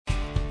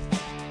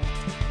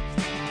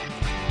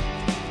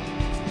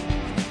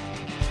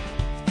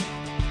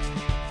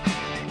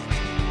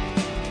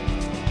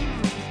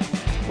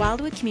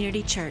Wildwood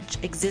Community Church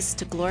exists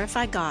to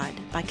glorify God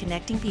by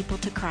connecting people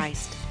to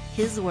Christ,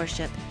 His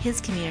worship, His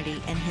community,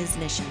 and His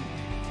mission.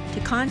 To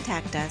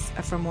contact us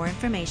or for more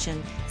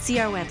information, see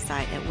our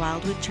website at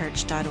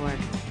wildwoodchurch.org.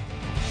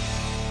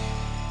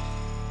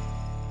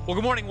 Well,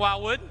 good morning,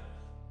 Wildwood.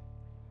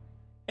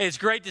 It's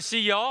great to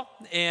see y'all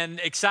and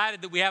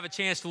excited that we have a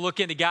chance to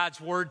look into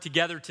God's Word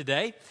together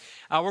today.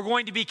 We're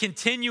going to be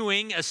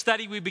continuing a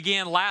study we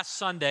began last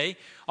Sunday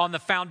on the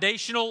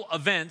foundational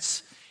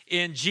events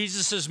in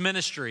Jesus'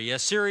 ministry, a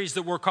series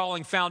that we're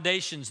calling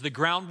Foundations, the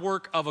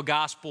Groundwork of a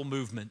Gospel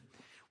Movement.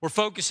 We're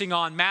focusing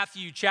on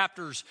Matthew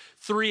chapters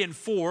 3 and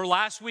 4.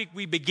 Last week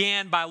we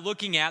began by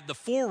looking at the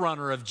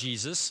forerunner of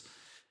Jesus,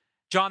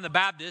 John the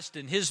Baptist,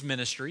 and his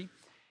ministry.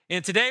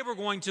 And today we're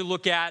going to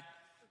look at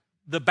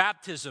the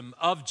baptism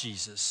of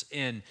Jesus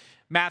in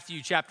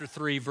Matthew chapter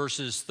 3,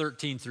 verses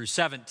 13 through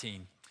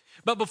 17.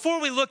 But before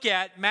we look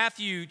at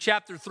Matthew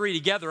chapter 3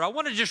 together, I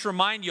want to just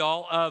remind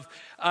y'all of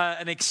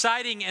an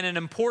exciting and an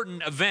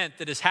important event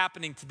that is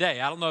happening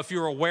today. I don't know if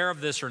you're aware of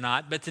this or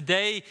not, but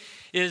today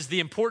is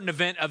the important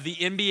event of the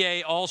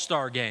NBA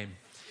All-Star Game.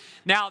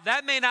 Now,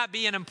 that may not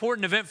be an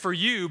important event for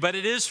you, but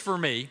it is for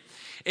me.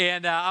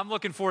 And I'm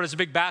looking forward, as a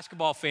big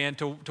basketball fan,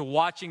 to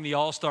watching the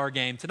All-Star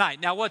Game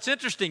tonight. Now, what's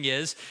interesting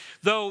is,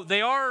 though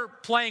they are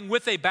playing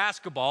with a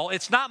basketball,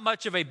 it's not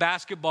much of a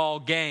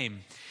basketball game.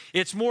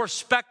 It's more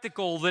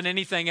spectacle than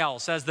anything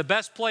else, as the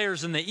best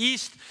players in the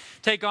East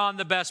take on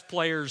the best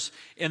players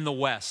in the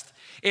West.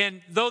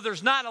 And though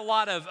there's not a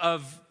lot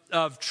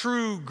of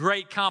true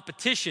great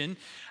competition,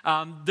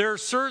 there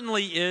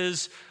certainly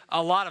is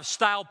a lot of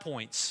style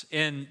points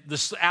in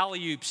the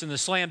alley-oops and the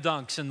slam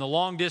dunks and the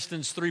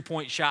long-distance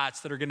three-point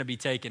shots that are going to be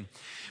taken.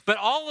 But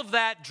all of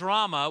that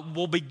drama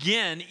will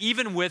begin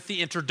even with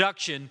the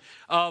introduction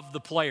of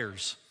the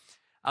players.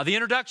 The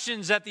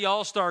introductions at the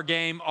All-Star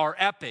Game are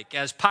epic,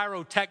 as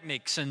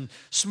pyrotechnics and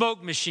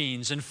smoke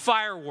machines and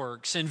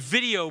fireworks and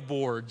video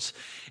boards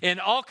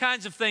and all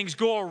kinds of things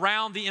go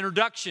around the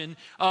introduction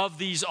of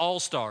these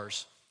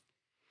All-Stars.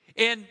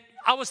 And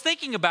I was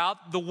thinking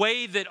about the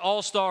way that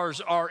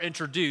All-Stars are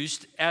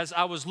introduced as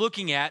I was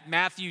looking at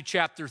Matthew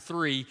chapter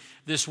 3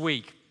 this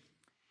week.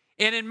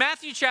 And in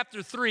Matthew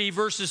chapter 3,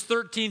 verses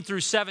 13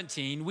 through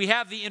 17, we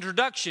have the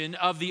introduction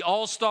of the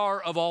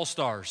All-Star of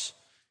All-Stars.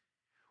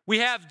 We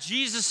have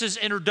Jesus'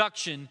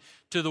 introduction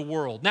to the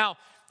world. Now,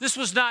 this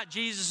was not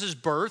Jesus'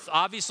 birth.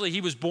 Obviously, he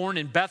was born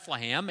in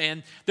Bethlehem,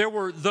 and there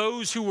were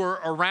those who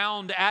were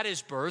around at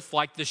his birth,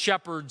 like the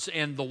shepherds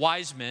and the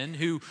wise men,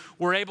 who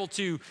were able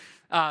to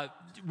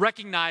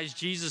recognize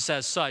Jesus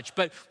as such.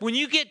 But when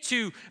you get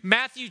to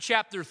Matthew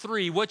chapter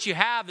 3, what you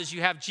have is you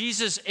have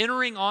Jesus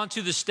entering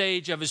onto the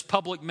stage of his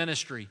public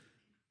ministry.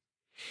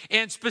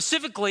 And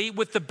specifically,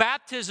 with the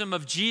baptism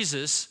of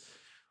Jesus,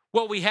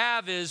 what we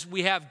have is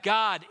we have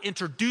God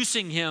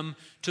introducing him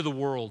to the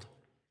world.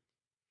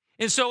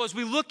 And so as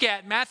we look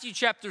at Matthew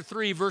chapter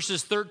 3,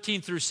 verses 13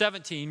 through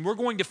 17, we're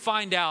going to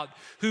find out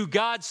who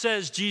God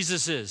says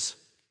Jesus is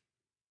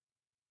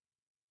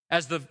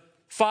as the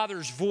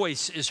Father's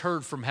voice is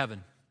heard from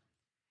heaven.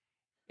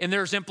 And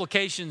there's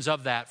implications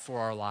of that for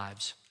our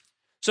lives.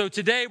 So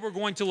today we're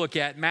going to look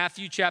at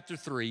Matthew chapter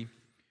 3,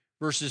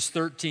 verses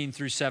 13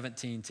 through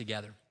 17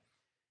 together.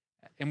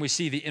 And we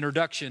see the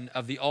introduction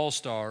of the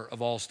All-Star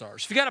of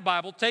All-Stars. If you got a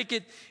Bible, take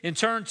it and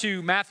turn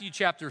to Matthew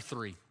chapter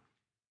 3.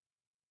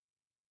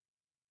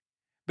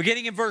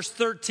 Beginning in verse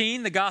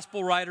 13, the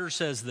gospel writer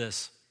says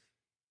this: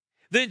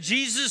 Then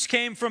Jesus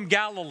came from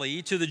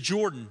Galilee to the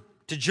Jordan,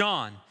 to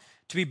John,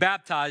 to be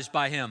baptized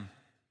by him.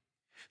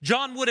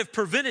 John would have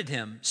prevented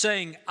him,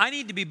 saying, I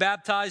need to be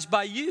baptized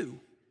by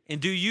you,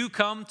 and do you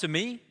come to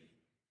me?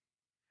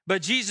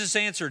 But Jesus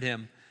answered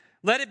him,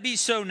 Let it be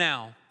so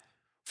now,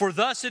 for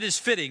thus it is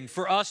fitting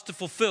for us to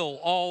fulfill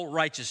all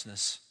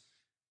righteousness.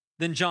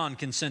 Then John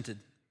consented.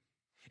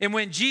 And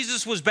when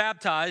Jesus was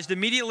baptized,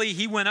 immediately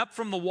he went up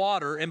from the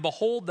water, and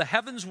behold, the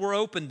heavens were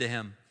opened to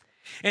him.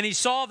 And he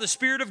saw the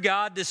Spirit of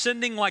God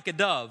descending like a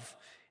dove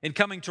and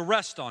coming to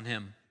rest on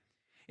him.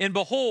 And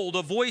behold,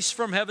 a voice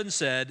from heaven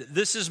said,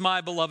 This is my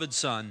beloved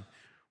Son,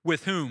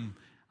 with whom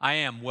I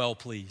am well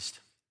pleased.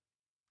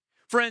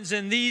 Friends,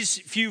 in these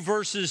few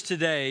verses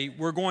today,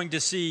 we're going to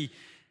see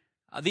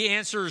the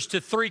answers to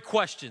three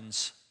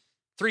questions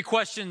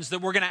that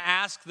we're going to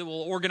ask that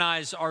will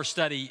organize our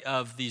study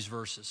of these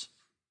verses.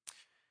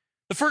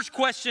 The first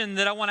question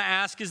that I want to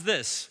ask is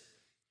this: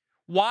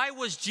 why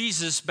was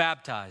Jesus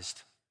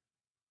baptized?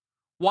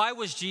 Why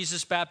was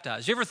Jesus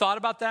baptized? You ever thought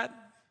about that?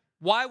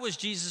 Why was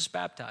Jesus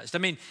baptized? I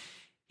mean,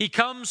 he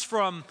comes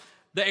from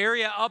the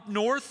area up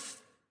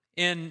north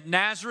in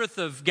Nazareth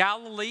of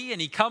Galilee,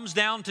 and he comes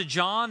down to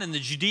John in the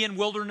Judean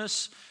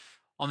wilderness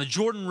on the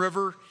Jordan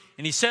River,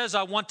 and he says,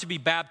 I want to be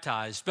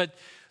baptized. But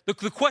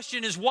the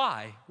question is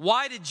why?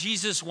 Why did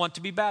Jesus want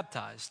to be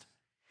baptized?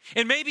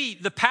 And maybe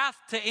the path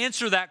to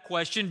answer that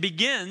question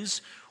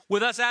begins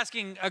with us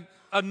asking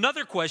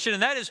another question,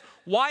 and that is,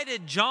 why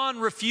did John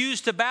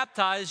refuse to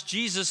baptize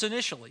Jesus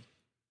initially?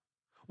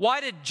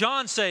 Why did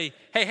John say,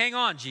 hey, hang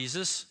on,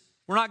 Jesus,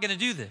 we're not going to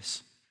do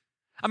this?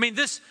 I mean,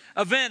 this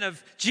event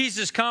of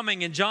Jesus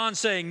coming and John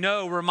saying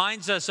no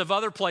reminds us of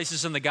other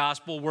places in the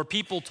gospel where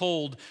people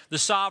told the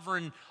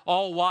sovereign,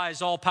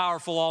 all-wise,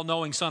 all-powerful,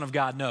 all-knowing Son of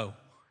God no.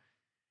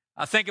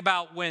 Think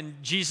about when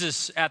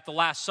Jesus at the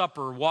Last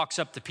Supper walks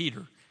up to Peter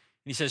and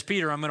he says,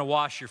 Peter, I'm going to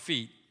wash your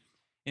feet.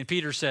 And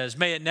Peter says,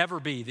 may it never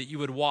be that you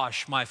would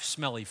wash my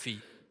smelly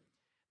feet.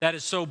 That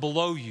is so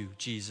below you,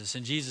 Jesus.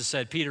 And Jesus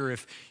said, Peter,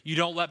 if you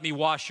don't let me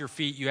wash your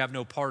feet, you have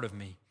no part of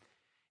me.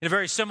 In a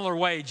very similar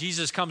way,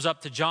 Jesus comes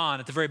up to John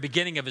at the very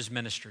beginning of his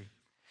ministry.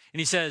 And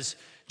he says,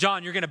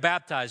 John, you're going to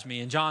baptize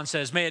me. And John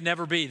says, may it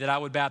never be that I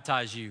would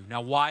baptize you.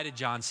 Now, why did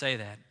John say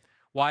that?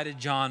 Why did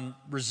John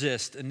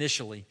resist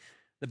initially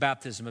the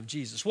baptism of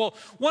Jesus? Well,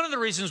 one of the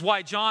reasons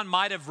why John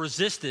might have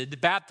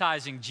resisted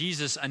baptizing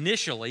Jesus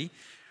initially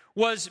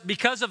was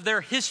because of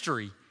their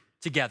history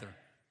together.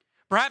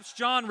 Perhaps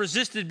John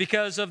resisted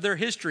because of their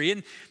history.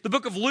 In the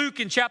book of Luke,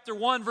 in chapter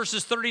 1,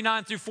 verses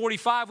 39 through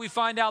 45, we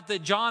find out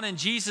that John and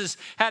Jesus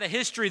had a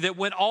history that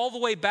went all the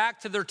way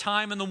back to their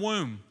time in the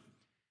womb.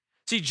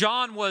 See,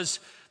 John was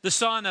the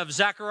son of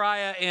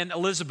Zechariah and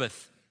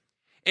Elizabeth.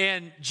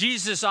 And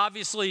Jesus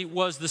obviously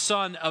was the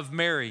son of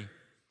Mary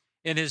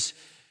and his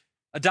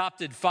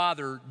adopted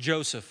father,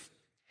 Joseph.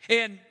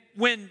 And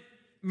when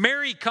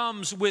Mary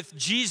comes with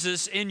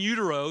Jesus in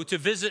utero to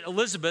visit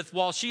Elizabeth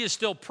while she is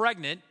still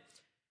pregnant,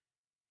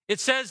 it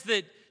says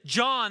that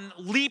John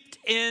leaped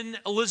in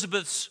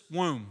Elizabeth's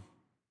womb.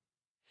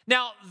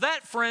 Now,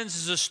 that, friends,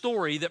 is a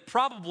story that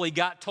probably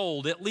got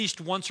told at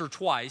least once or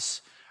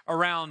twice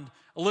around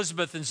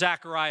Elizabeth and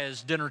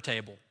Zechariah's dinner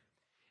table.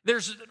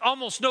 There's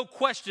almost no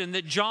question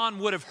that John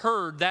would have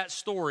heard that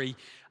story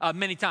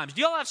many times.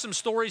 Do y'all have some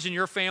stories in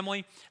your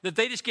family that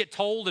they just get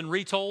told and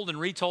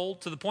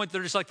retold to the point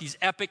they're just like these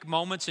epic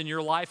moments in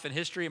your life and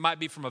history? It might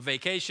be from a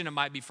vacation. It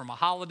might be from a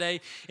holiday.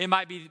 It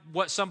might be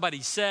what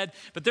somebody said.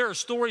 But there are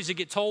stories that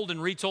get told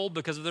and retold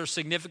because of their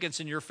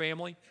significance in your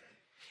family.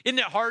 Isn't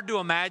it hard to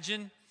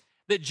imagine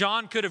that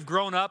John could have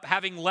grown up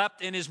having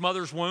leapt in his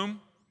mother's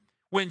womb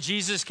when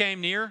Jesus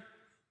came near?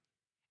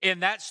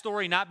 And that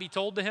story not be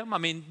told to him? I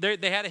mean,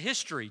 they had a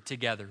history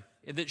together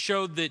that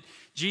showed that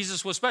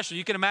Jesus was special.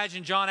 You can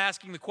imagine John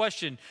asking the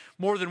question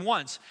more than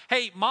once,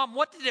 hey, Mom,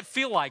 what did it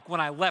feel like when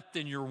I leapt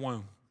in your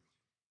womb?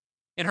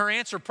 And her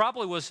answer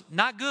probably was,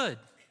 not good.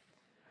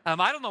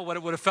 I don't know what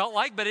it would have felt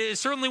like, but it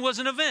certainly was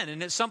an event,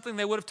 and it's something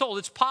they would have told.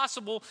 It's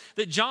possible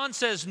that John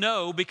says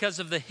no because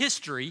of the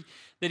history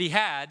that he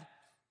had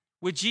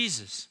with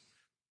Jesus.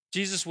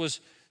 Jesus was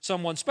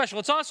someone special.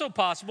 It's also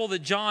possible that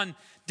John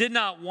did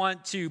not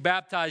want to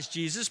baptize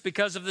Jesus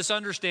because of this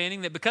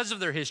understanding that because of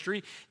their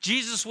history,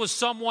 Jesus was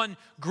someone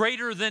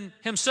greater than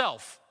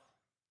himself.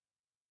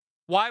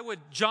 Why would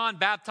John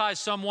baptize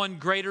someone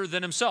greater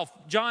than himself?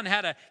 John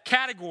had a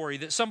category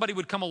that somebody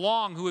would come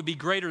along who would be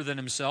greater than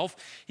himself.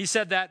 He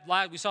said that,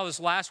 we saw this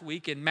last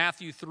week in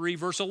Matthew 3,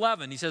 verse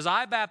 11. He says,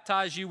 I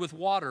baptize you with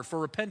water for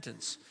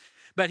repentance,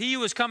 but he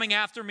who is coming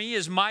after me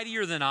is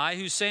mightier than I,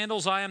 whose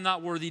sandals I am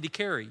not worthy to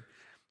carry.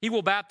 He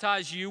will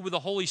baptize you with the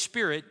Holy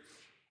Spirit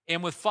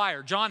and with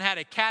fire. John had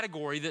a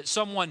category that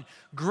someone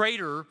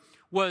greater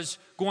was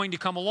going to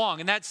come along.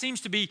 And that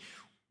seems to be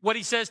what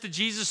he says to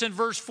Jesus in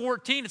verse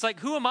 14. It's like,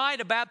 who am I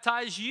to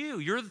baptize you?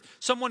 You're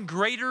someone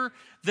greater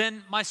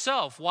than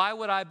myself. Why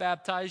would I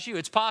baptize you?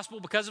 It's possible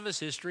because of his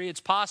history. It's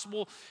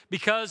possible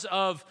because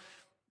of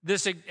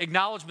this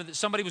acknowledgement that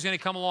somebody was going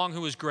to come along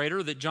who was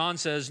greater, that John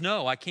says,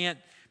 no, I can't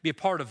be a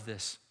part of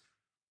this.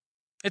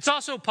 It's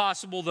also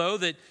possible, though,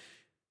 that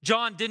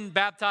John didn't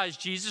baptize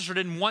Jesus or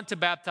didn't want to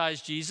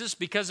baptize Jesus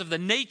because of the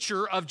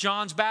nature of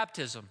John's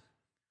baptism.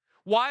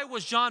 Why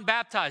was John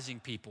baptizing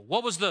people?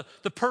 What was the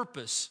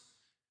purpose?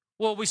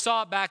 Well, we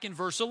saw it back in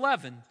verse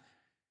 11.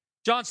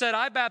 John said,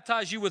 I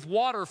baptize you with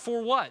water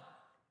for what?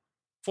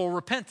 For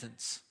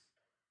repentance.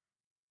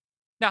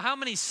 Now, how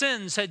many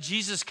sins had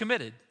Jesus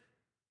committed?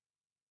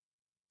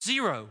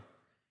 0.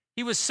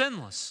 He was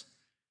sinless.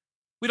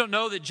 We don't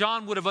know that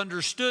John would have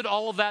understood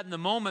all of that in the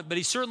moment, but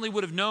he certainly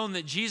would have known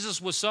that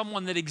Jesus was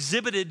someone that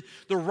exhibited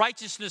the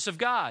righteousness of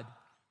God.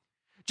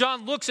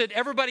 John looks at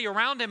everybody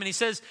around him and he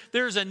says,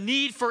 there's a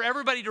need for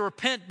everybody to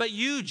repent, but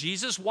you,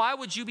 Jesus, why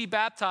would you be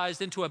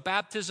baptized into a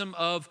baptism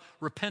of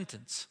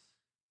repentance?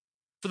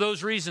 For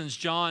those reasons,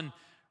 John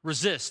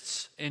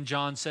resists, and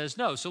John says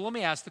no. So let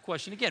me ask the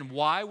question again.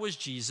 Why was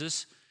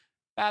Jesus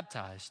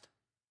baptized?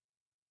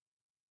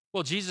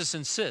 Well, Jesus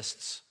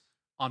insists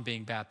on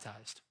being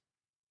baptized.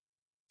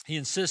 He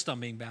insists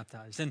on being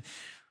baptized. And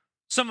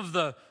some of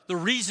the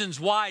reasons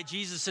why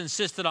Jesus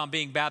insisted on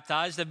being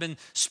baptized have been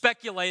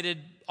speculated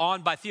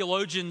on by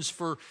theologians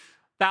for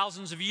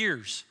thousands of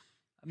years.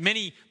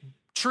 Many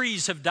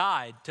trees have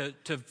died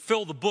to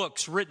fill the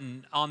books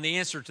written on the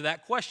answer to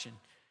that question.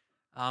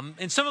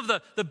 And some of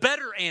the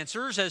better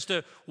answers as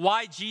to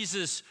why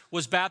Jesus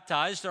was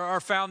baptized are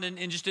found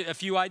in just a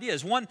few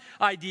ideas. One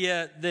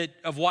idea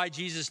of why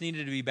Jesus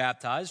needed to be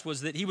baptized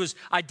was that he was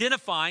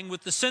identifying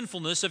with the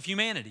sinfulness of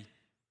humanity.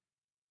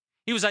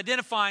 He was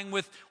identifying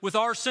with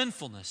our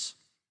sinfulness.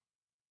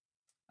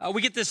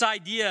 We get this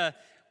idea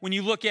when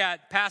you look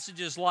at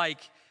passages like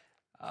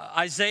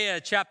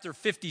Isaiah chapter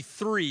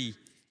 53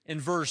 in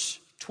verse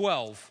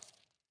 12.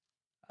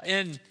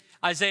 In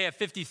Isaiah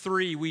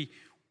 53, we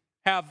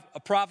have a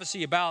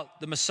prophecy about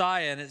the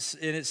Messiah, and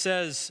it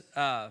says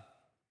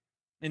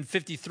in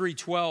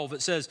 53:12,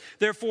 it says,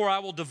 "Therefore I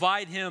will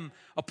divide him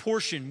a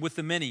portion with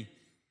the many,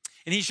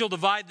 and he shall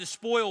divide the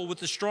spoil with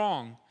the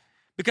strong,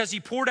 because he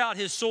poured out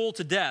his soul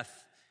to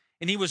death,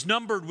 and he was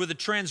numbered with the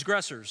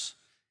transgressors.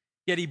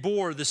 Yet he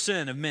bore the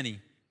sin of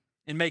many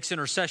and makes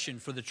intercession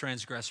for the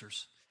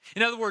transgressors."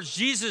 In other words,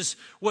 Jesus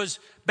was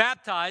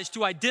baptized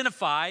to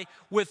identify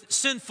with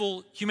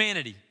sinful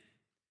humanity.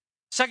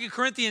 2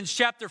 Corinthians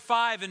chapter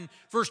 5 and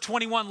verse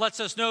 21 lets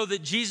us know that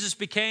Jesus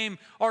became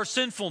our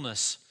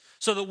sinfulness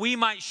so that we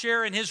might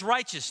share in his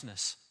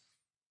righteousness.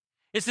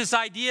 It's this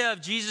idea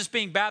of Jesus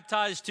being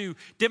baptized to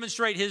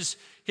demonstrate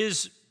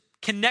his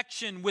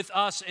connection with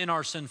us in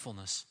our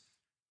sinfulness.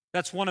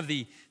 That's one of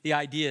the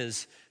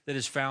ideas that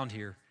is found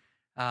here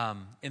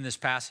in this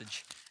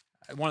passage.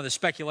 One of the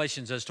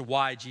speculations as to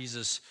why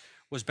Jesus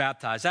was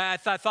baptized. I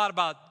thought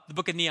about the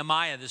book of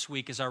Nehemiah this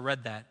week as I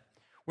read that,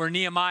 where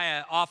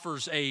Nehemiah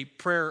offers a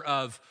prayer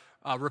of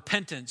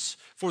repentance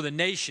for the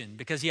nation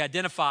because he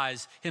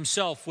identifies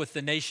himself with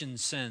the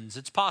nation's sins.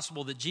 It's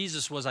possible that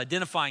Jesus was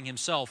identifying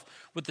himself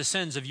with the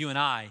sins of you and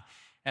I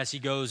as he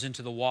goes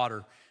into the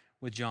water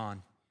with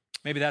John.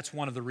 Maybe that's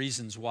one of the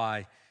reasons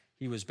why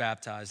he was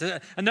baptized.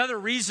 Another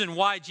reason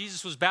why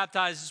Jesus was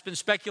baptized, it's been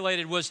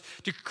speculated, was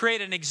to create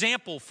an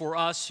example for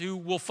us who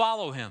will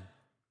follow him.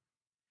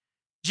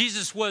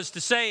 Jesus was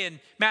to say in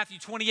Matthew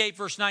 28,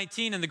 verse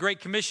 19, in the Great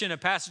Commission, a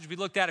passage we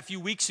looked at a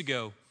few weeks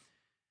ago,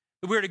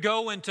 that we're to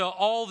go into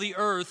all the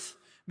earth,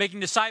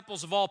 making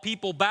disciples of all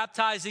people,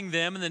 baptizing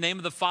them in the name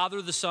of the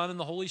Father, the Son, and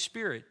the Holy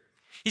Spirit.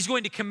 He's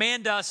going to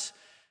command us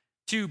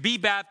to be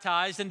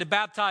baptized and to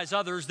baptize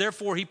others.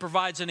 Therefore, he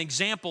provides an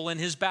example in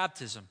his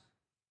baptism.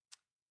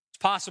 It's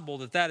possible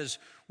that that is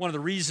one of the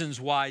reasons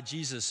why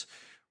Jesus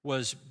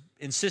was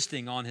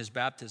insisting on his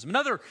baptism.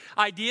 Another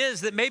idea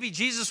is that maybe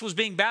Jesus was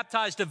being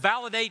baptized to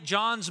validate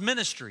John's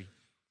ministry.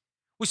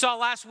 We saw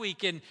last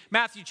week in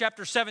Matthew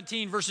chapter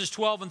 17, verses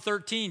 12 and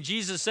 13,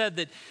 Jesus said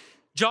that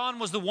John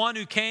was the one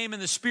who came in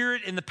the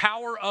spirit and the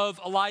power of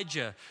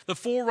Elijah, the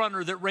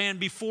forerunner that ran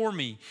before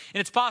me.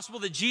 And it's possible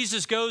that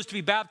Jesus goes to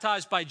be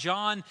baptized by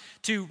John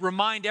to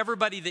remind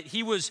everybody that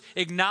he was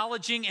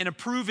acknowledging and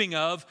approving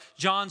of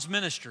John's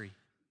ministry.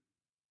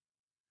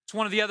 It's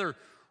one of the other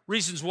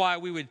reasons why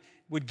we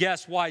would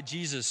guess why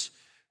Jesus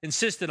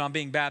insisted on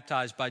being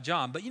baptized by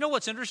John. But you know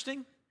what's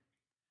interesting?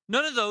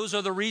 None of those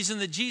are the reason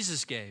that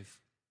Jesus gave.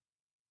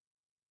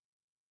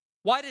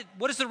 What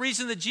is the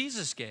reason that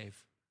Jesus gave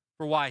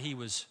for why he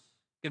was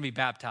going to be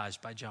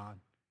baptized by John?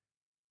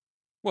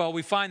 Well,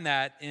 we find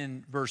that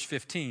in verse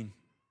 15.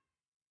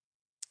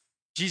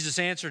 Jesus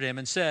answered him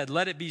and said,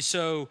 "Let it be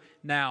so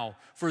now,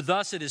 for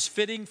thus it is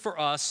fitting for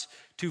us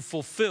to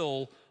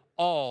fulfill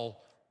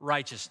all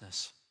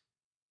righteousness."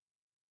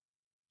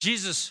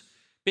 Jesus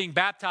being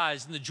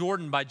baptized in the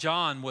Jordan by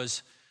John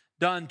was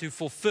done to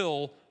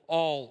fulfill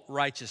all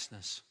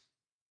righteousness.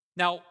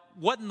 Now,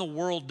 what in the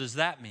world does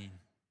that mean?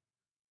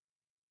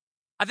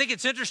 I think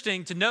it's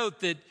interesting to note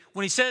that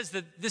when he says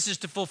that this is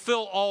to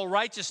fulfill all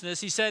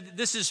righteousness, he said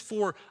this is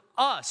for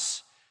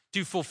us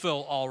to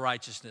fulfill all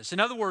righteousness. In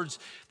other words,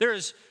 there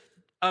is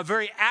a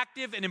very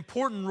active and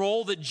important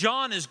role that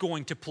John is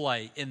going to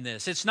play in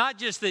this. It's not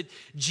just that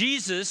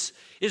Jesus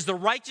is the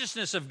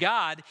righteousness of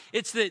God,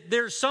 it's that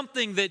there's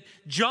something that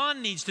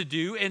John needs to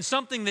do and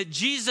something that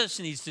Jesus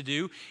needs to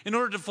do in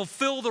order to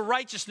fulfill the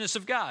righteousness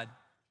of God.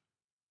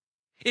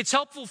 It's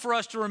helpful for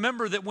us to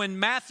remember that when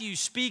Matthew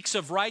speaks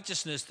of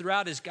righteousness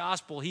throughout his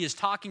gospel, he is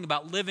talking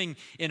about living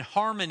in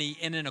harmony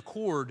and in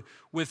accord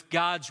with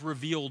God's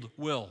revealed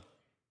will.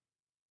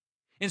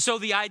 And so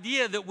the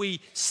idea that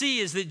we see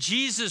is that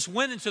Jesus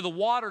went into the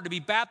water to be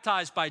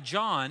baptized by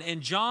John,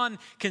 and John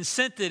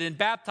consented and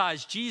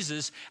baptized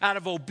Jesus out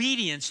of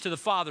obedience to the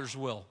Father's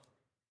will.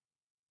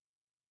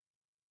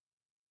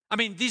 I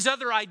mean, these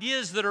other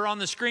ideas that are on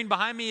the screen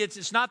behind me,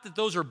 it's not that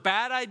those are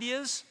bad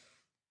ideas,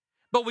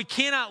 but we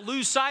cannot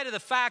lose sight of the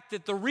fact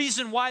that the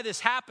reason why this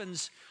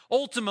happens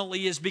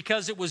ultimately is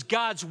because it was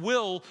God's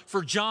will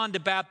for John to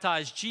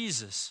baptize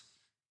Jesus.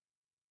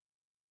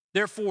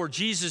 Therefore,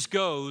 Jesus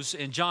goes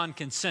and John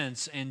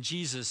consents and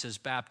Jesus is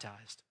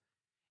baptized.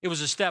 It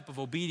was a step of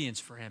obedience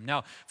for him.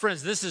 Now,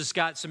 friends, this has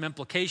got some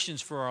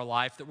implications for our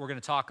life that we're going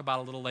to talk about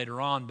a little later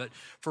on. But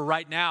for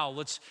right now,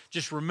 let's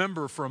just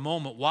remember for a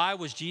moment, why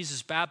was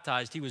Jesus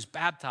baptized? He was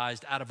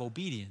baptized out of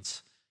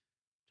obedience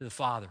to the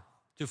Father,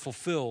 to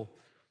fulfill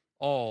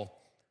all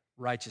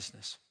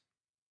righteousness.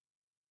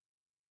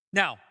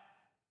 Now,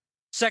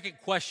 second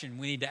question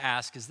we need to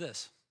ask is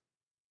this.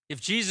 If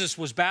Jesus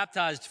was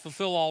baptized to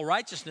fulfill all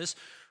righteousness,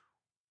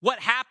 what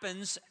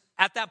happens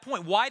at that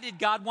point? Why did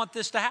God want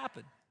this to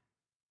happen?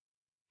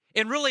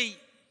 And really,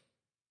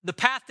 the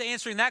path to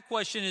answering that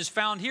question is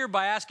found here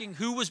by asking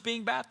who was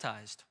being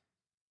baptized.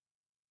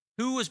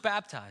 Who was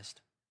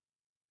baptized?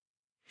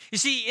 You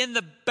see, in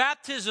the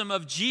baptism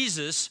of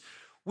Jesus,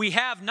 we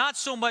have not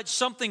so much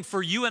something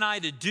for you and I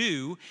to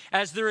do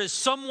as there is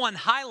someone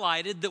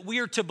highlighted that we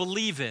are to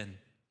believe in.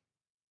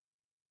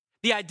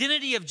 The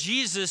identity of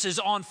Jesus is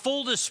on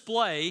full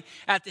display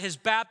at his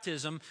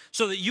baptism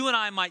so that you and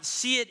I might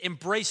see it,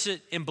 embrace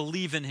it, and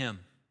believe in him.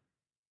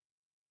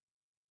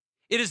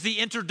 It is the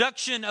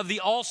introduction of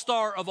the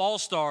all-star of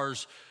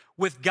all-stars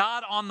with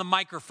God on the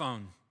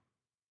microphone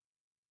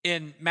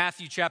in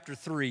Matthew chapter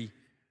 3,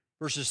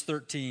 verses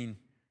 13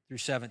 through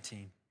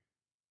 17.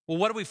 Well,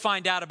 what do we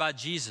find out about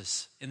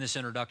Jesus in this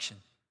introduction?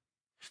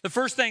 The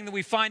first thing that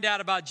we find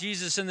out about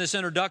Jesus in this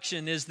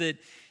introduction is that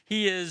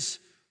he is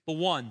the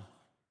one.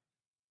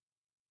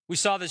 We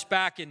saw this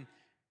back in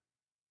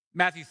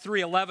Matthew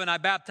 3:11. I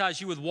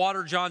baptize you with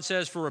water, John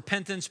says, for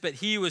repentance, but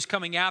he who is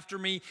coming after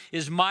me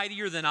is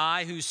mightier than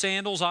I, whose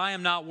sandals I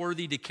am not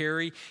worthy to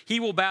carry. He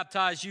will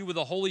baptize you with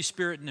the Holy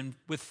Spirit and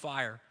with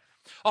fire.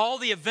 All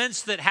the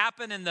events that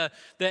happen in the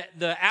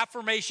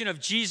affirmation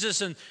of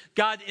Jesus and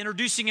God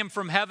introducing him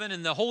from heaven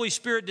and the Holy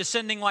Spirit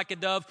descending like a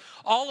dove,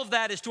 all of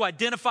that is to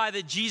identify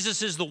that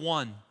Jesus is the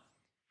one.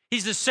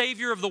 He's the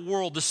Savior of the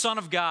world, the Son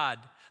of God,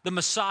 the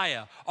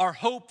Messiah, our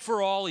hope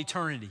for all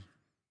eternity.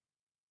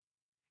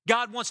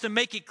 God wants to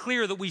make it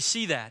clear that we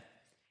see that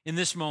in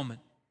this moment.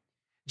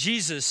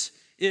 Jesus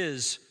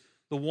is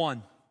the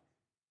one.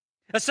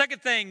 A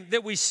second thing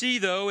that we see,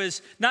 though,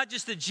 is not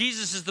just that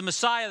Jesus is the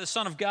Messiah, the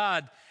Son of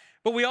God,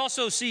 but we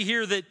also see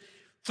here that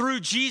through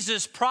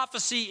Jesus,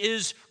 prophecy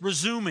is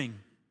resuming.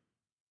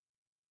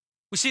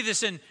 We see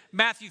this in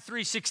Matthew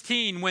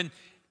 3:16 when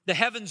the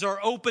heavens are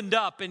opened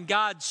up and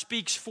God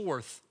speaks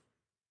forth.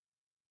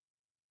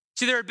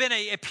 See, there had been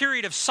a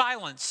period of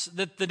silence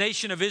that the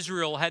nation of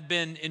Israel had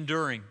been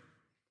enduring.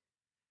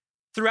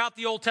 Throughout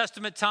the Old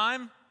Testament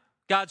time,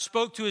 God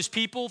spoke to his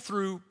people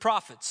through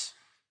prophets.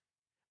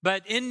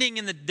 But ending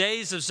in the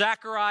days of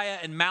Zechariah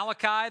and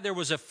Malachi, there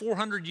was a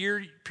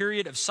 400-year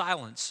period of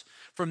silence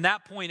from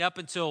that point up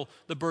until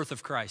the birth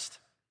of Christ.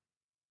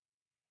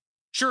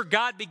 Sure,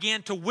 God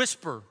began to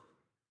whisper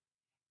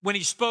when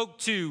he spoke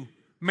to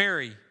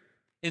Mary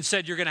and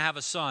said, you're going to have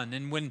a son.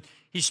 And when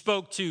he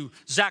spoke to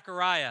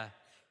Zechariah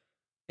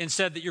and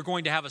said that you're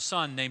going to have a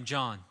son named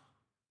John.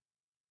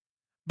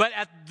 But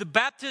at the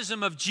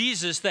baptism of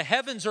Jesus, the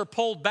heavens are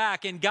pulled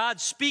back and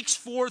God speaks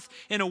forth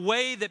in a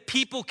way that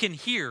people can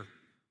hear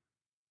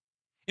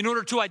in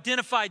order to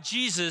identify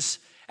Jesus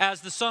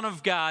as the Son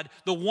of God,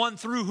 the one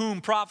through whom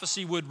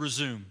prophecy would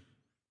resume.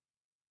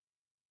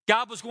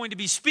 God was going to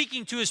be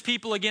speaking to his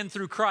people again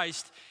through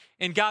Christ,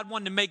 and God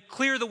wanted to make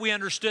clear that we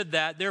understood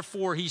that.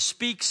 Therefore, he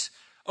speaks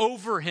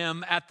over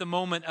him at the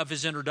moment of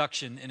his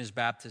introduction in his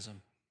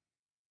baptism.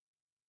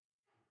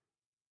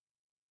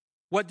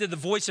 What did the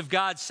voice of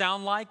God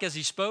sound like as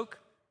he spoke?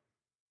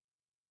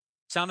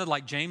 It sounded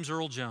like James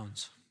Earl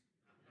Jones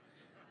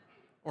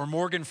or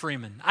Morgan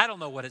Freeman. I don't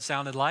know what it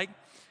sounded like.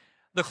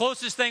 The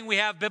closest thing we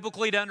have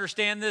biblically to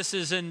understand this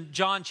is in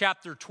John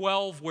chapter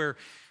 12, where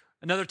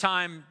another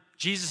time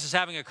Jesus is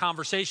having a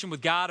conversation with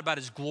God about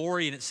his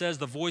glory, and it says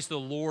the voice of the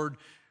Lord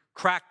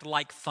cracked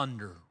like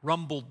thunder,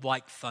 rumbled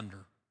like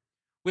thunder.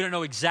 We don't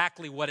know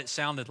exactly what it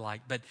sounded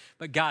like, but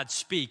God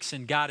speaks,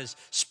 and God is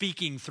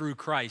speaking through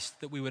Christ,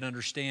 that we would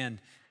understand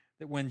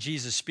that when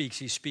Jesus speaks,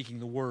 he's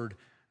speaking the word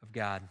of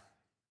God.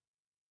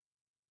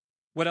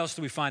 What else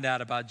do we find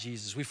out about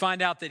Jesus? We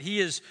find out that he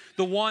is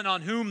the one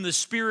on whom the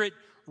Spirit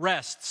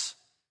rests.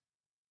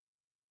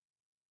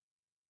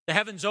 The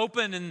heavens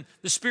open and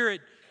the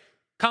Spirit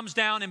comes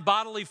down in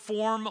bodily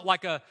form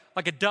like a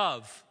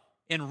dove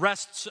and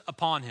rests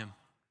upon him.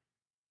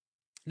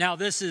 Now,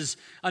 this is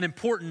an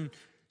important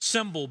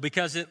symbol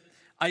because it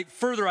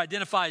further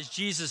identifies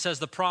Jesus as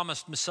the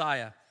promised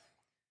Messiah.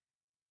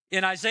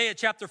 In Isaiah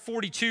chapter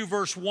 42,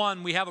 verse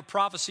 1, we have a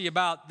prophecy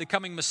about the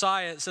coming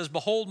Messiah. It says,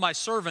 behold, my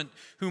servant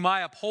whom I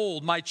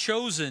uphold, my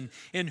chosen,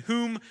 in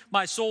whom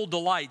my soul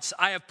delights.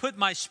 I have put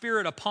my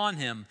Spirit upon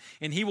him,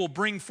 and he will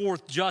bring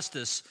forth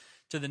justice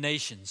to the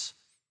nations.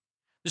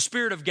 The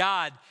Spirit of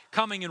God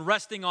coming and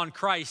resting on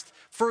Christ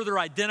further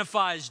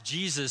identifies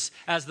Jesus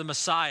as the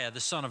Messiah,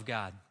 the Son of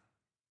God.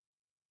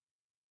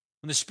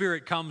 When the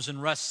Spirit comes and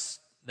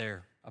rests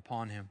there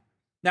upon him.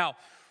 Now,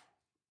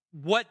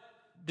 what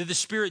did the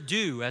Spirit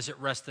do as it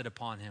rested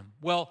upon him?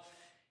 Well,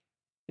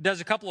 it does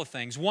a couple of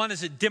things. One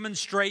is it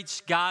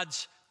demonstrates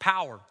God's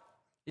power.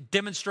 It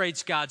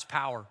demonstrates God's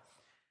power.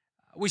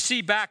 We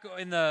see back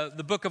in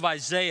the book of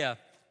Isaiah,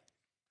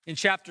 in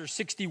chapter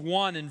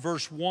 61 and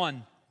verse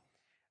 1,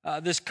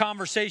 this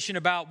conversation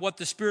about what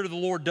the Spirit of the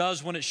Lord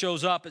does when it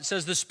shows up. It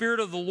says, the Spirit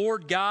of the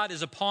Lord God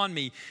is upon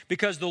me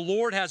because the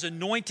Lord has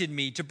anointed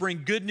me to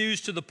bring good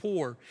news to the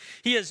poor.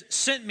 He has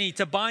sent me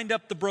to bind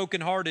up the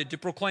brokenhearted, to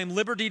proclaim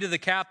liberty to the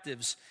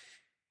captives,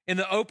 and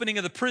the opening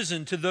of the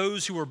prison to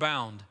those who are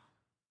bound.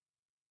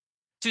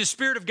 See, the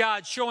Spirit of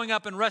God showing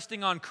up and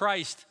resting on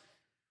Christ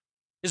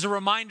is a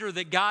reminder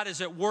that God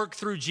is at work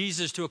through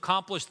Jesus to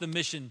accomplish the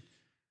mission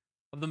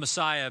of the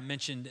Messiah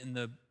mentioned in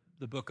the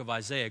book of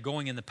Isaiah,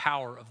 going in the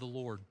power of the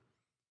Lord.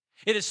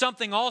 It is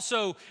something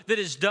also that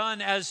is done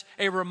as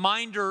a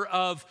reminder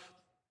of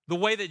the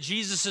way that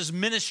Jesus'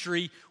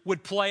 ministry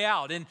would play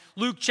out. In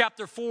Luke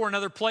chapter 4 and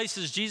other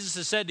places, Jesus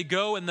is said to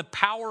go in the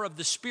power of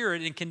the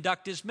Spirit and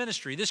conduct his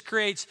ministry. This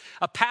creates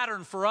a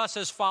pattern for us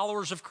as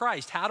followers of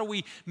Christ. How do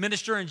we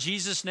minister in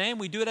Jesus' name?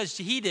 We do it as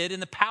he did, in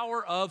the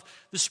power of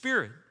the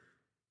Spirit.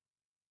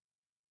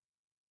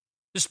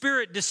 The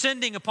Spirit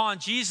descending upon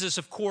Jesus,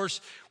 of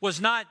course,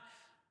 was not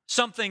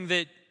something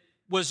that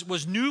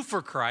was new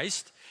for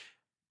Christ,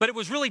 but it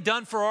was really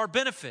done for our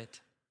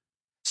benefit.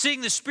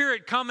 Seeing the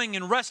Spirit coming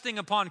and resting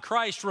upon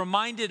Christ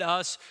reminded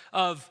us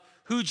of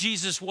who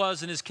Jesus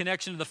was and his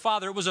connection to the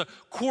Father. It was a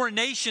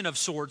coronation of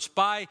sorts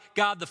by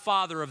God the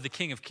Father of the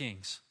King of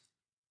Kings,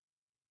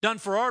 done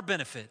for our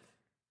benefit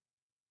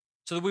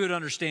so that we would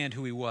understand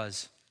who he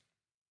was.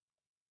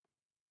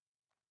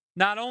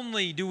 Not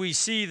only do we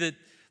see that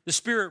the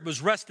Spirit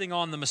was resting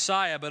on the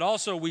Messiah, but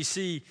also we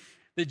see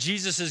that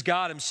Jesus is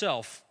God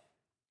himself.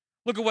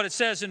 Look at what it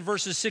says in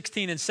verses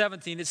 16 and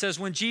 17. It says,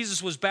 when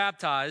Jesus was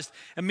baptized,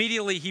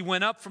 immediately he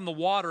went up from the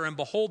water, and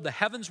behold, the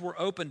heavens were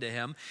opened to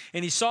him,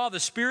 and he saw the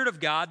Spirit of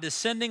God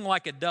descending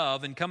like a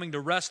dove and coming to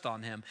rest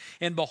on him.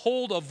 And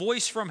behold, a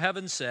voice from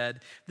heaven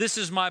said, this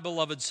is my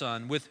beloved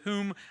Son, with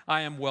whom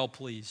I am well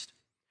pleased.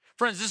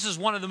 Friends, this is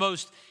one of the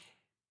most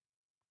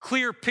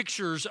clear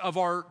pictures of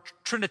our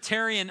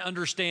Trinitarian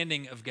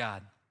understanding of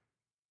God.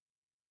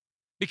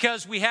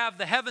 Because we have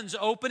the heavens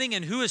opening,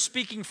 and who is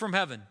speaking from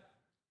heaven?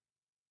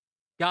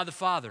 God the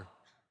Father.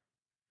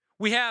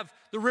 We have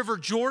the river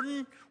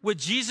Jordan with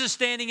Jesus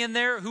standing in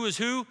there. Who is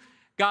who?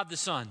 God the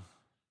Son.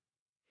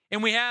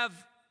 And we have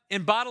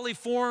in bodily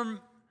form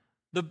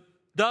the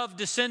dove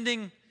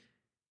descending,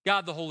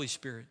 God the Holy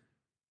Spirit.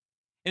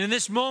 And in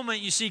this moment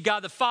you see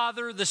God the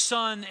Father, the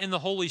Son, and the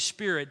Holy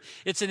Spirit.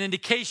 It's an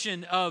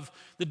indication of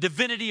the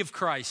divinity of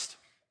Christ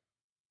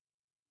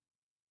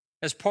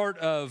as part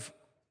of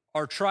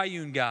our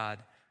triune God,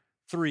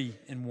 3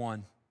 in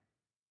 1.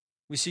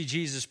 We see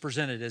Jesus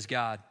presented as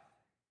God.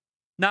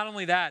 Not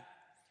only that,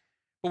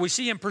 but we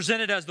see him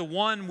presented as the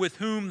one with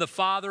whom the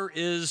Father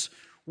is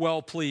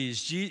well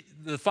pleased.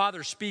 The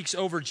Father speaks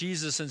over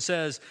Jesus and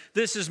says,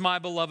 this is my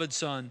beloved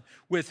Son,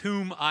 with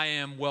whom I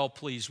am well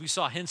pleased. We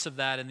saw hints of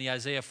that in the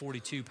Isaiah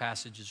 42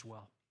 passage as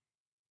well.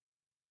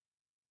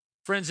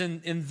 Friends,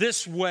 in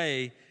this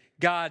way,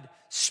 God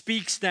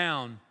speaks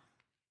down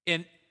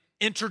and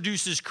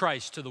introduces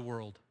Christ to the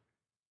world.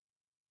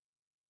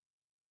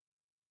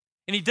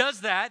 And he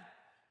does that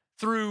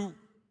through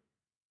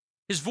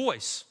his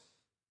voice,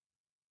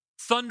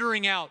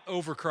 thundering out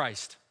over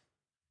Christ,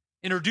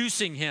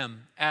 introducing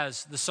him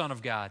as the Son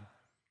of God.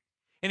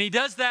 And he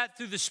does that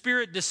through the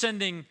Spirit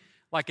descending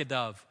like a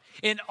dove.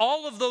 And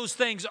all of those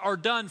things are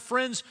done,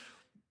 friends,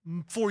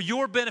 for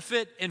your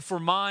benefit and for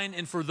mine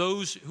and for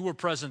those who were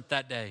present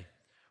that day.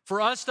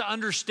 For us to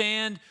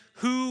understand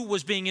who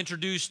was being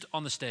introduced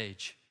on the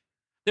stage.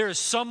 There is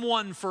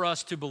someone for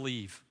us to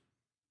believe.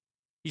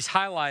 He's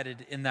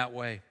highlighted in that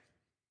way.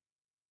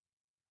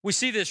 We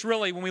see this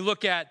really when we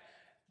look at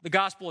the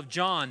Gospel of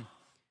John,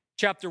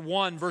 chapter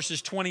 1,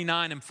 verses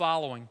 29 and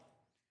following.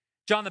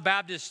 John the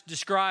Baptist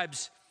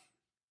describes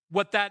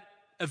what that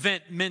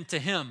event meant to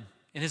him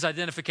in his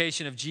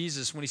identification of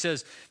Jesus when he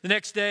says, the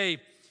next day,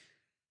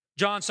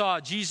 John saw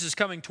Jesus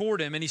coming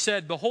toward him, and he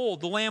said, behold,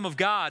 the Lamb of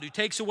God who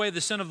takes away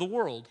the sin of the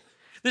world.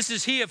 This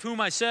is he of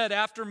whom I said,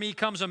 after me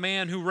comes a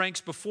man who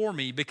ranks before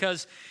me,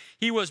 because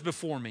he was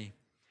before me.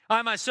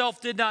 I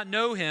myself did not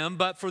know him,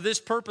 but for this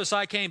purpose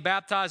I came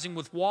baptizing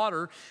with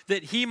water,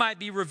 that he might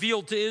be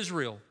revealed to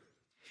Israel.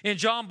 And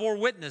John bore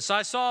witness.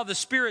 I saw the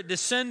Spirit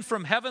descend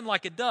from heaven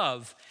like a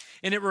dove,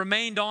 and it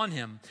remained on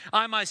him.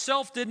 I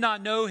myself did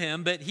not know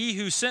him, but he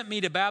who sent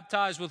me to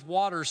baptize with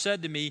water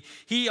said to me,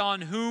 he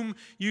on whom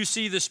you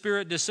see the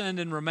Spirit descend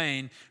and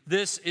remain,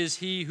 this is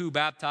he who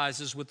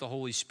baptizes with the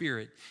Holy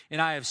Spirit.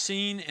 And I have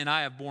seen and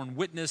I have borne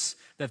witness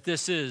that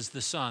this is the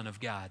Son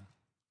of God.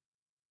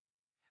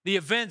 The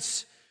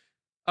events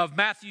of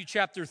Matthew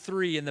chapter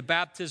 3 and the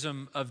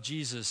baptism of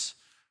Jesus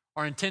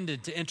are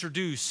intended to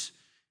introduce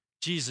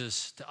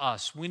Jesus to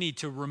us. We need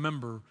to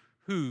remember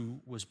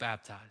who was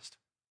baptized.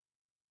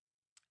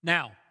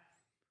 Now,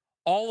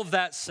 all of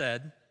that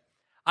said,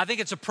 I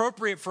think it's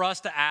appropriate for us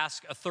to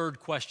ask a third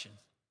question.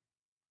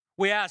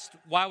 We asked,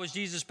 why was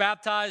Jesus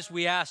baptized?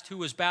 We asked, who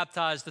was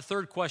baptized? The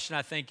third question,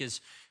 I think,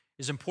 is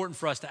important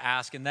for us to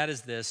ask, and that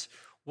is this: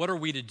 what are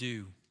we to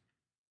do?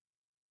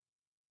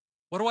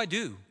 What do I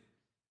do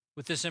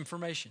with this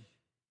information?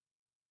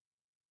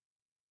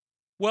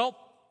 Well,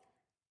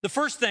 the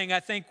first thing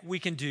I think we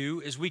can do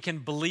is we can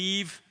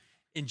believe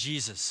in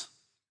Jesus.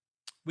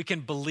 We can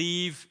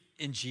believe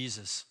in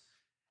Jesus.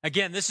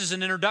 Again, this is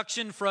an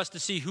introduction for us to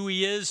see who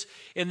he is,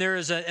 and there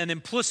is an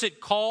implicit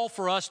call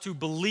for us to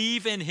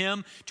believe in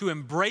him, to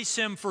embrace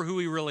him for who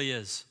he really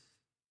is.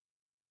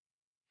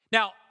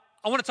 Now,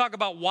 I want to talk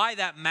about why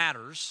that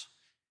matters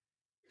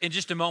in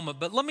just a moment,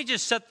 but let me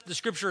just set the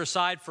scripture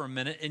aside for a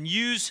minute and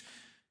use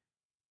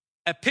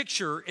a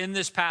picture in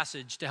this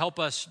passage to help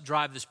us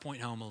drive this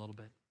point home a little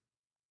bit.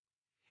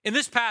 In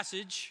this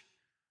passage,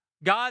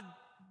 God,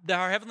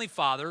 our Heavenly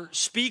Father,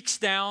 speaks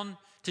down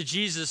to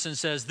Jesus and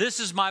says, "This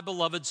is my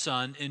beloved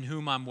Son in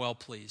whom I'm well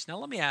pleased." Now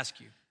let me ask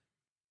you,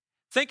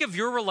 think of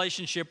your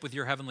relationship with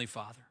your Heavenly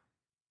Father.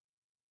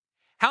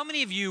 How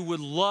many of you would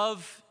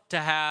love to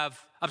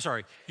have,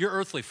 your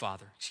earthly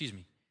father, excuse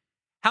me.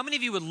 How many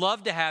of you would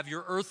love to have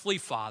your earthly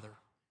father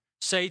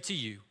say to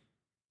you,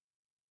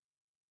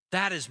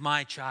 "That is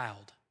my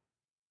child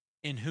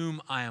in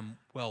whom I am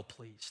well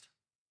pleased"?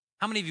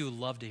 How many of you would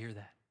love to hear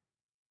that?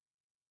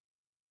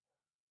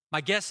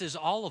 My guess is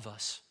all of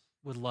us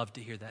would love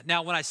to hear that.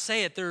 Now, when I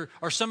say it, there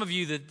are some of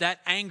you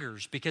that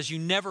angers because you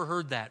never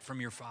heard that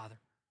from your father.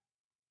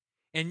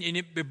 And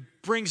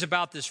it brings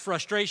about this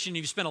frustration.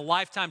 You've spent a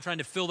lifetime trying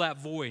to fill that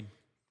void.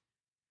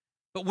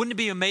 But wouldn't it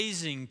be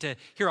amazing to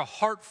hear a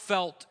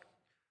heartfelt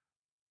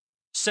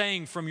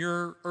saying from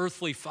your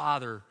earthly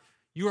father,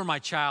 "You are my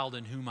child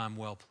in whom I'm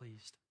well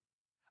pleased"?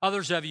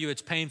 Others of you,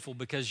 it's painful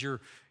because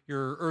your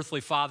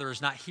earthly father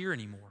is not here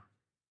anymore.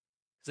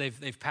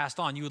 They've passed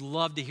on. You would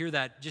love to hear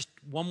that just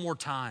one more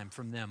time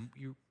from them.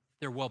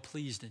 They're well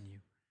pleased in you.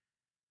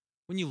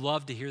 Wouldn't you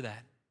love to hear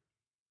that?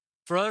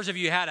 For others of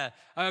you, you had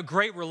a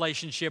great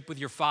relationship with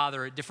your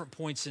father at different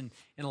points in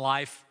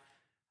life,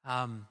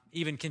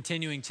 even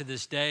continuing to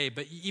this day.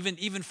 But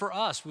even for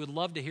us, we would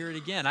love to hear it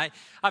again.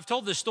 I've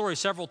told this story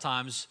several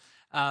times,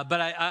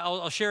 but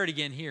I'll share it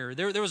again here.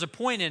 There was a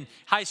point in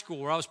high school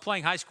where I was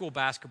playing high school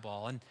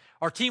basketball, and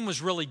our team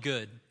was really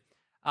good.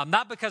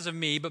 Not because of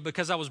me, but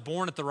because I was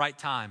born at the right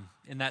time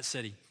in that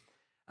city.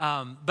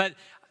 But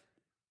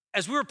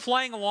as we were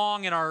playing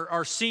along in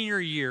our senior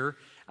year,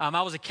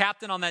 I was a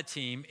captain on that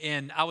team,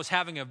 and I was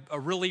having a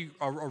really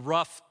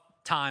rough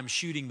time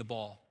shooting the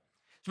ball.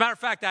 As a matter of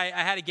fact, I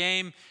had a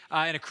game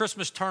in a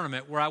Christmas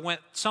tournament where I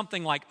went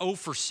something like 0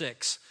 for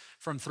 6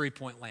 from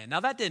three-point land. Now,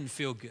 that didn't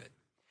feel good.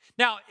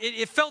 Now,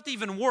 it felt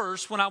even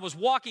worse when I was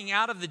walking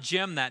out of the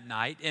gym that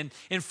night, and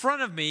in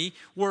front of me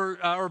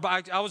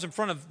I was in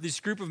front of this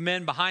group of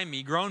men behind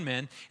me, grown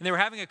men, and they were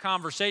having a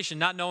conversation,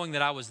 not knowing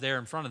that I was there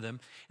in front of them,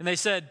 and they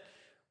said,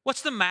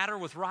 "What's the matter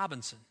with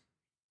Robinson?"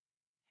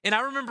 And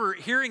I remember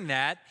hearing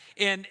that,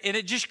 and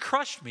it just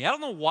crushed me. I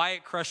don't know why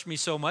it crushed me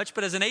so much,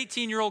 but as an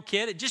 18-year-old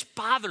kid, it just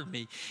bothered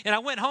me. And I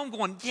went home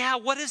going, "Yeah,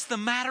 what is the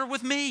matter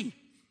with me?"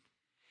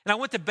 And I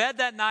went to bed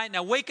that night, and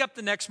I wake up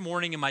the next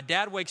morning, and my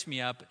dad wakes me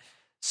up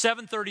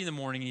 7:30 in the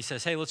morning, and he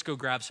says, "Hey, let's go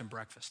grab some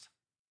breakfast."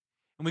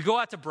 And we go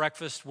out to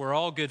breakfast where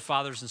all good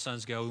fathers and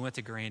sons go. We went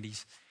to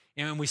Grandy's,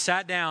 and we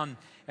sat down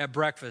at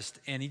breakfast,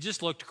 and he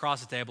just looked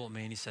across the table at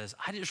me, and he says,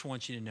 "I just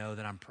want you to know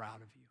that I'm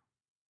proud of you.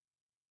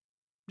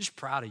 I'm just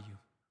proud of you.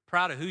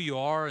 Proud of who you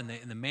are and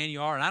the man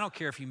you are, and I don't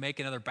care if you make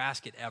another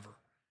basket ever.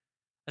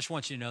 I just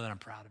want you to know that I'm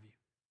proud of you."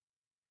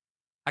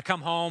 I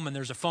come home, and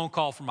there's a phone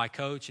call from my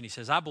coach, and he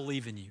says, "I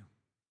believe in you.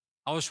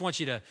 I just want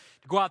you to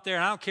go out there,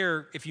 and I don't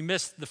care if you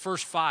miss the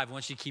first 5. I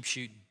want you to keep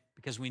shooting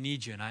because we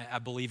need you, and I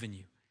believe in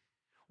you."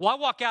 Well, I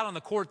walk out on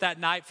the court that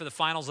night for the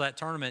finals of that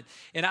tournament,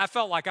 and I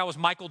felt like I was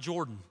Michael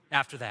Jordan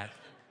after that.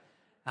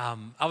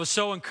 I was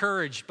so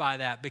encouraged by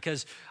that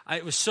because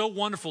it was so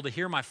wonderful to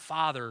hear my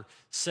father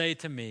say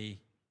to me,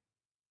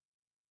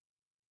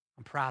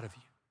 "I'm proud of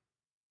you.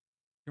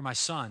 You're my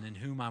son in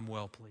whom I'm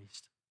well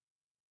pleased."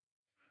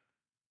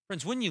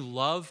 Friends, wouldn't you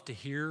love to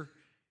hear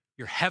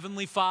your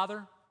heavenly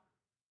Father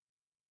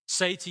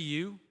say to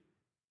you,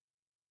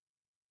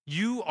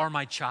 "You are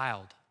my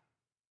child.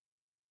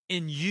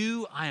 In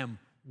you I am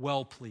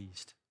well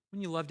pleased"?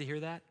 Wouldn't you love to hear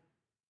that?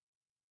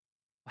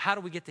 How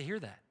do we get to hear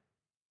that?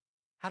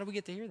 How do we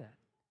get to hear that?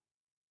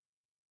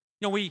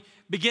 You know, we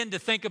begin to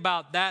think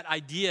about that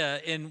idea,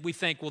 and we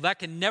think, well, that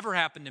can never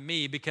happen to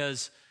me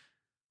because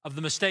of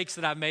the mistakes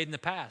that I've made in the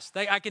past.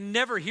 I can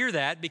never hear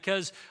that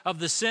because of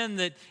the sin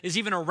that is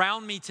even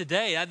around me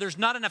today. There's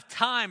not enough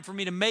time for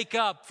me to make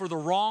up for the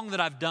wrong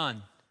that I've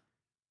done.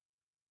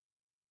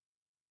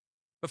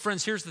 But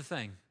friends, here's the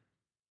thing.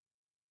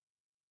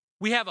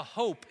 We have a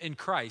hope in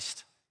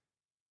Christ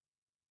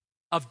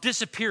of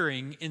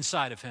disappearing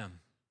inside of him.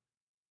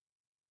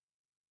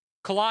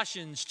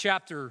 Colossians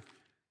chapter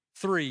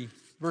 3,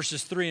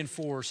 verses 3 and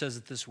 4 says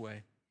it this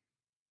way.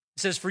 It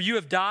says, "For you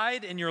have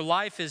died, and your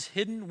life is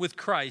hidden with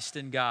Christ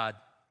in God.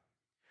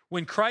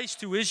 When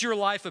Christ, who is your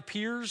life,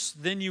 appears,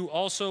 then you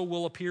also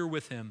will appear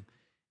with him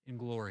in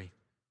glory."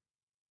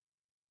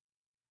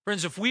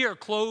 Friends, if we are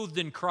clothed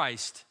in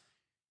Christ,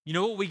 you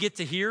know what we get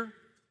to hear?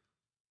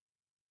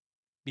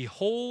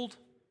 "Behold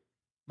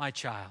my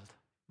child,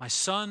 my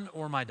son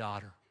or my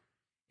daughter,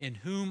 in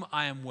whom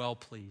I am well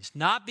pleased."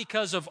 Not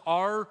because of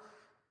our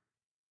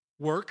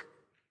work,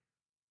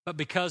 but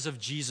because of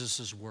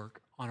Jesus'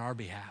 work on our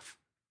behalf.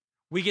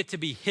 We get to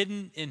be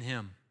hidden in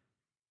him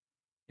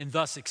and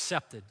thus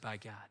accepted by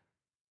God.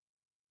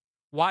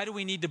 Why do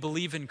we need to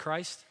believe in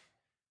Christ?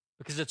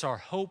 Because it's our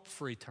hope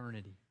for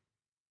eternity.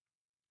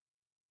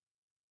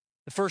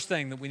 The first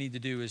thing that we need to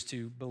do is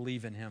to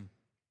believe in him.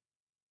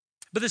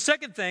 But the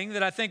second thing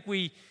that I think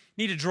we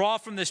need to draw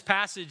from this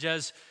passage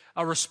as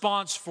a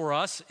response for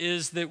us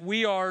is that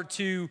we are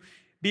to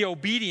be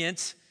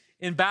obedient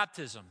in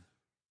baptism.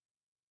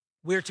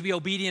 We are to be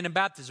obedient in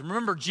baptism.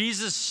 Remember,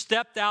 Jesus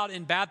stepped out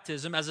in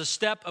baptism as a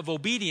step of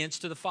obedience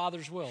to the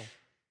Father's will.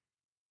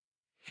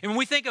 And when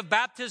we think of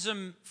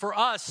baptism for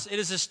us, it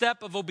is a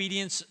step of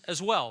obedience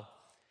as well.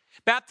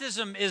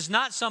 Baptism is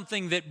not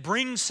something that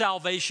brings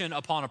salvation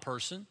upon a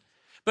person,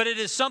 but it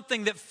is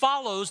something that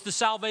follows the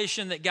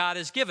salvation that God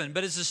has given,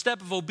 but it's a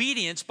step of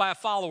obedience by a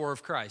follower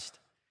of Christ.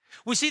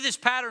 We see this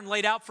pattern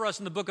laid out for us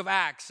in the book of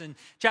Acts in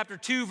chapter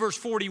 2, verse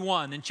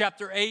 41, in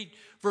chapter 8,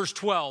 verse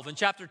 12, in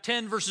chapter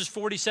 10, verses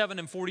 47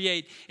 and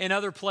 48, and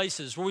other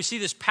places where we see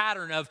this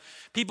pattern of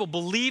people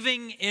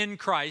believing in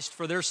Christ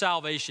for their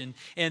salvation,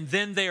 and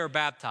then they are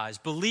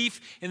baptized.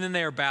 Belief, and then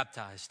they are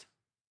baptized.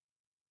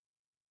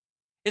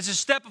 It's a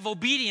step of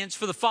obedience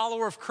for the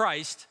follower of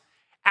Christ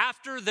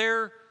after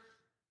their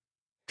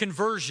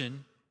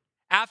conversion,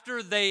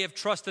 after they have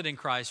trusted in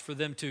Christ, for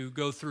them to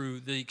go through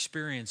the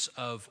experience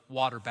of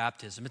water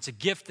baptism. It's a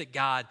gift that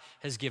God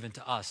has given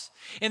to us.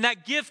 And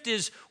that gift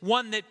is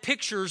one that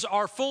pictures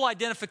our full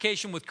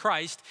identification with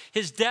Christ,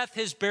 his death,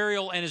 his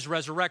burial, and his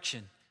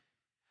resurrection.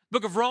 The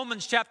book of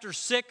Romans chapter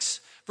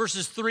 6,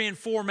 verses 3 and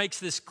 4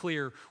 makes this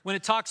clear when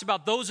it talks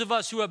about those of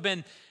us who have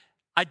been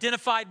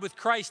identified with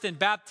Christ in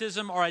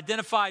baptism are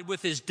identified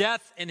with his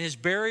death and his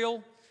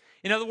burial.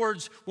 In other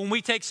words, when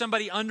we take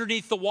somebody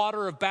underneath the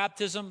water of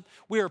baptism,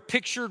 we are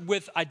pictured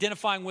with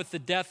identifying with the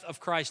death of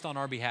Christ on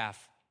our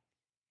behalf.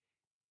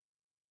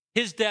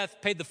 His death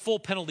paid the full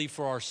penalty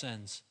for our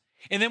sins.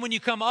 And then when you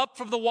come up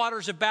from the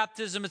waters of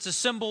baptism, it's a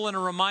symbol and a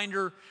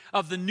reminder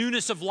of the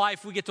newness of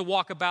life we get to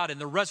walk about in,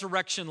 the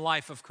resurrection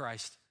life of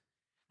Christ.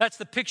 That's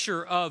the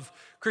picture of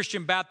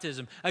Christian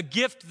baptism, a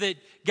gift that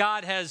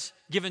God has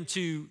given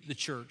to the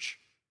church.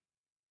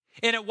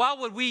 And at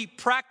Wildwood, we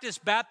practice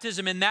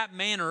baptism in that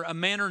manner, a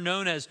manner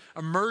known as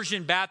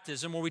immersion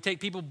baptism, where we take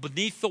people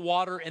beneath the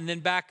water and then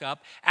back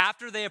up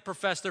after they have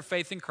professed their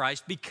faith in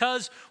Christ,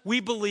 because we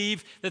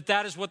believe that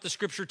that is what the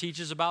Scripture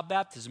teaches about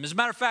baptism. As a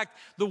matter of fact,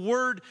 the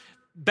word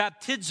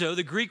baptizo,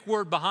 the Greek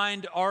word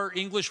behind our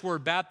English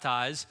word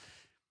baptize,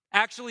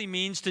 actually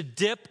means to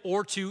dip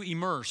or to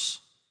immerse.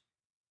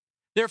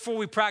 Therefore,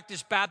 we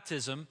practice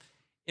baptism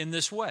in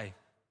this way.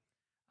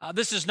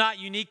 This is not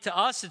unique to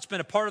us. It's been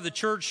a part of the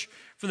church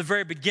from the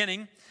very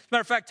beginning. As a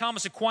matter of fact,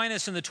 Thomas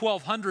Aquinas in the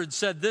 1200s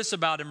said this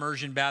about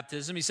immersion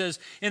baptism. He says,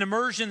 in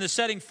immersion, the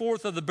setting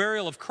forth of the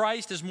burial of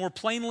Christ is more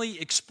plainly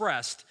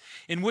expressed,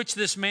 in which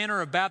this manner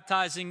of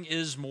baptizing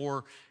is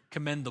more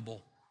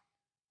commendable.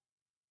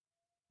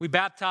 We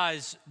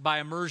baptize by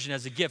immersion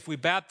as a gift. We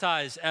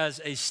baptize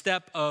as a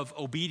step of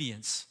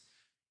obedience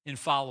in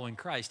following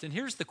Christ. And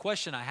here's the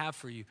question I have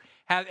for you.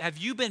 Have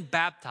you been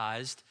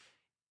baptized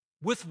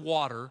with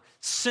water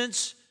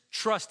since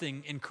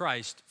trusting in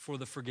Christ for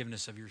the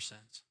forgiveness of your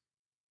sins?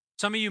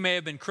 Some of you may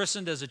have been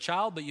christened as a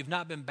child, but you've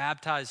not been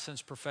baptized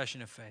since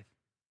profession of faith.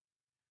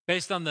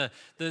 Based on the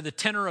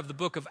tenor of the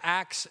book of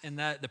Acts and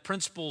the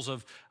principles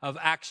of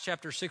Acts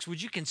chapter 6,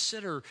 would you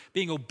consider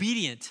being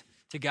obedient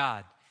to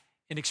God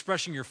in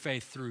expressing your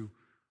faith through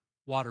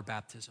water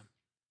baptism?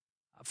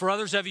 For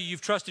others of you,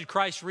 you've trusted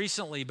Christ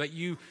recently, but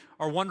you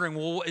are wondering,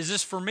 well, is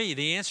this for me?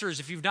 The answer is,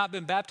 if you've not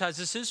been baptized,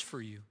 this is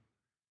for you.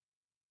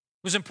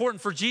 It was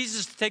important for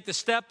Jesus to take the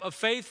step of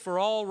faith for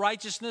all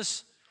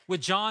righteousness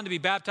with John to be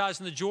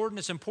baptized in the Jordan.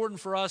 It's important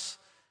for us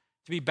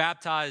to be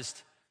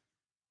baptized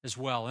as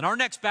well. And our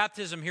next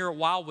baptism here at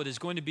Wildwood is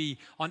going to be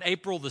on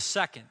April the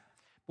 2nd.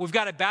 We've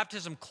got a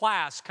baptism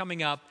class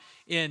coming up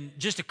in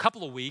just a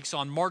couple of weeks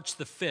on March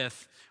the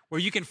 5th, where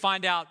you can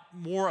find out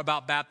more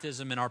about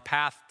baptism and our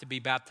path to be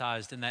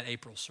baptized in that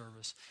April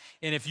service.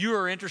 And if you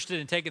are interested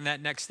in taking that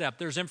next step,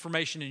 there's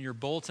information in your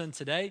bulletin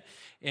today,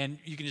 and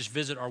you can just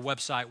visit our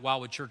website,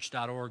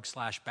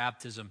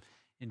 wildwoodchurch.org/baptism,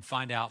 and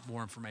find out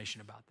more information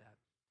about that.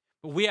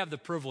 But we have the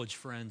privilege,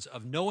 friends,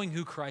 of knowing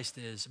who Christ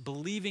is,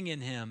 believing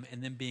in him,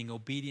 and then being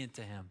obedient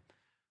to him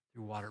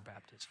through water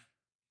baptism.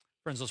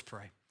 Friends, let's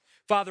pray.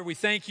 Father, we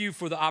thank you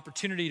for the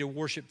opportunity to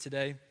worship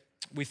today.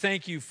 We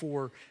thank you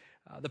for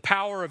the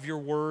power of your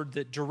word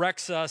that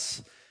directs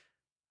us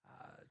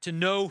to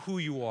know who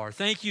you are.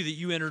 Thank you that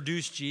you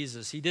introduced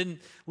Jesus. He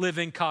didn't live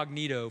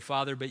incognito,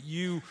 Father, but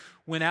you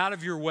went out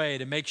of your way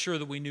to make sure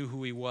that we knew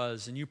who he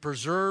was, and you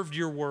preserved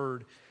your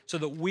word so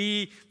that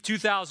we,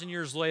 2,000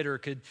 years later,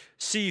 could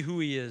see who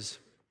he is.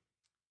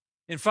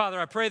 And Father,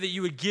 I pray that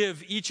you would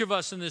give each of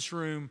us in this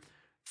room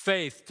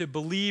faith to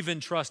believe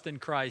and trust in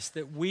Christ,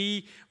 that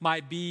we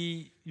might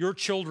be your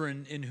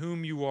children in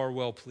whom you are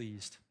well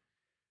pleased.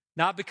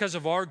 Not because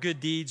of our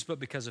good deeds, but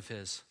because of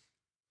his.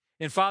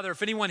 And Father,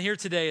 if anyone here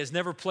today has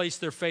never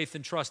placed their faith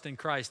and trust in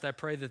Christ, I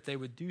pray that they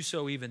would do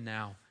so even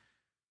now.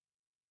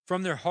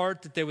 From their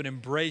heart, that they would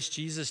embrace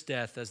Jesus'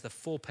 death as the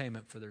full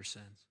payment for their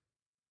sins.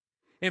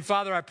 And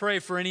Father, I pray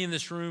for any in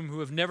this room who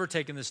have never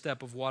taken the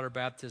step of water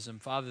baptism,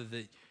 Father,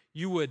 that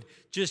you would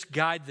just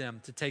guide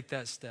them to take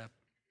that step,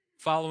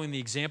 following the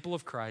example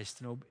of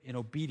Christ in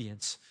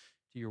obedience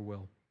to your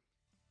will.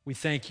 We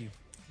thank you,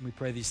 and we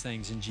pray these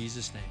things in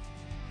Jesus' name.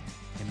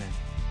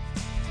 Amen.